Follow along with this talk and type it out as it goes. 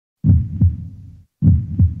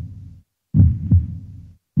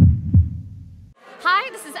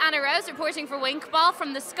this is Anna Rose reporting for WinkBall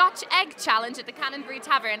from the Scotch Egg Challenge at the Canonbury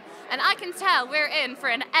Tavern, and I can tell we're in for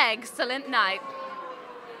an excellent night.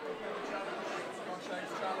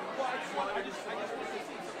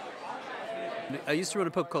 I used to run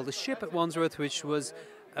a pub called The Ship at Wandsworth, which was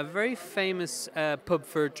a very famous pub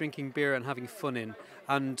for drinking beer and having fun in.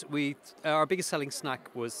 And our biggest selling snack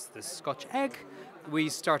was the Scotch Egg. We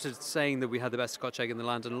started saying that we had the best Scotch egg in the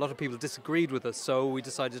land, and a lot of people disagreed with us, so we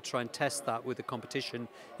decided to try and test that with a competition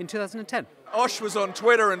in 2010. Osh was on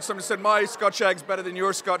Twitter and somebody said, my Scotch egg's better than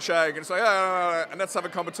your Scotch egg. And it's like, and let's have a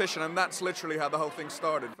competition. And that's literally how the whole thing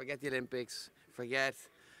started. Forget the Olympics, forget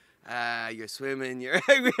your swimming, your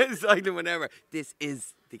cycling, whatever. This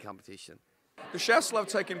is the competition. The chefs love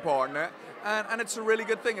taking part in it, and it's a really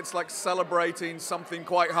good thing. It's like celebrating something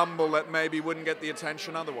quite humble that maybe wouldn't get the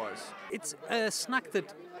attention otherwise. It's a snack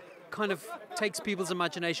that kind of takes people's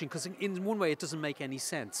imagination, because in one way it doesn't make any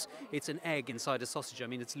sense. It's an egg inside a sausage. I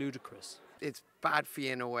mean, it's ludicrous. It's bad for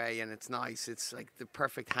you in a way, and it's nice. It's like the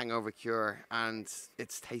perfect hangover cure, and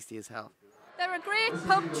it's tasty as hell. They're a great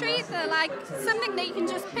pub treat. They're like something that you can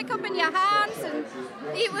just pick up in your hands and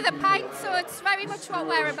eat with a pint, so it's very much what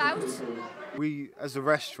we're about. We, as a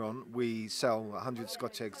restaurant, we sell 100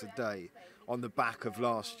 Scotch eggs a day on the back of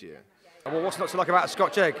last year. Well, what's not to like about a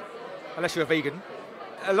Scotch egg, unless you're a vegan?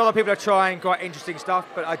 A lot of people are trying quite interesting stuff,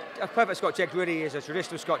 but a perfect Scotch egg really is a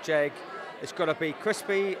traditional Scotch egg. It's got to be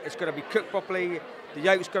crispy, it's got to be cooked properly, the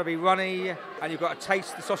yolk's got to be runny, and you've got to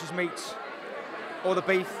taste the sausage meat or the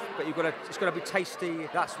beef, but it's got to be tasty.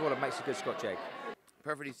 That's what makes a good Scotch egg.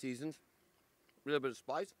 Perfectly seasoned, a little bit of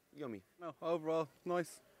spice, yummy. No, overall,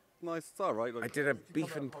 nice. It's all right. I did a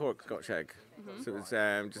beef and pork Scotch egg, so it was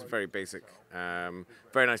just very basic.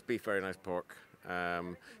 Very nice beef, very nice pork.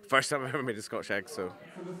 First time I've ever made a Scotch egg, so.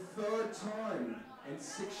 For the third time in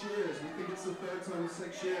 6 years, we think it's the third time in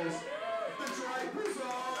 6 years, the Draper's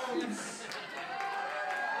Arms!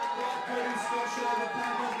 Blackberry Scotch egg and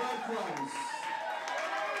pepper breadcrumbs.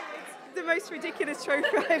 The most ridiculous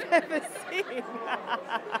trophy I've ever seen.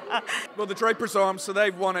 Well, the Draper's Arms, so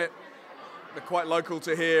they've won it. They're quite local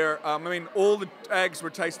to here. I mean, all the eggs were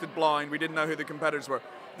tasted blind. We didn't know who the competitors were.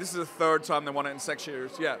 This is the third time they won it in 6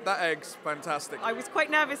 years. Yeah, that egg's fantastic. I was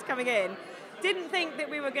quite nervous coming in. Didn't think that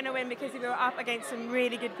we were going to win because we were up against some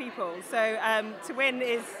really good people. So to win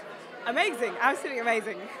is amazing, absolutely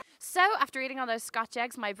amazing. So, after eating all those Scotch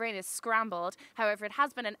eggs, my brain is scrambled. However, it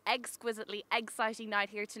has been an exquisitely exciting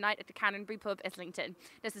night here tonight at the Canonbury pub, Islington.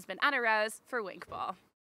 This has been Anna Rose for WinkBall.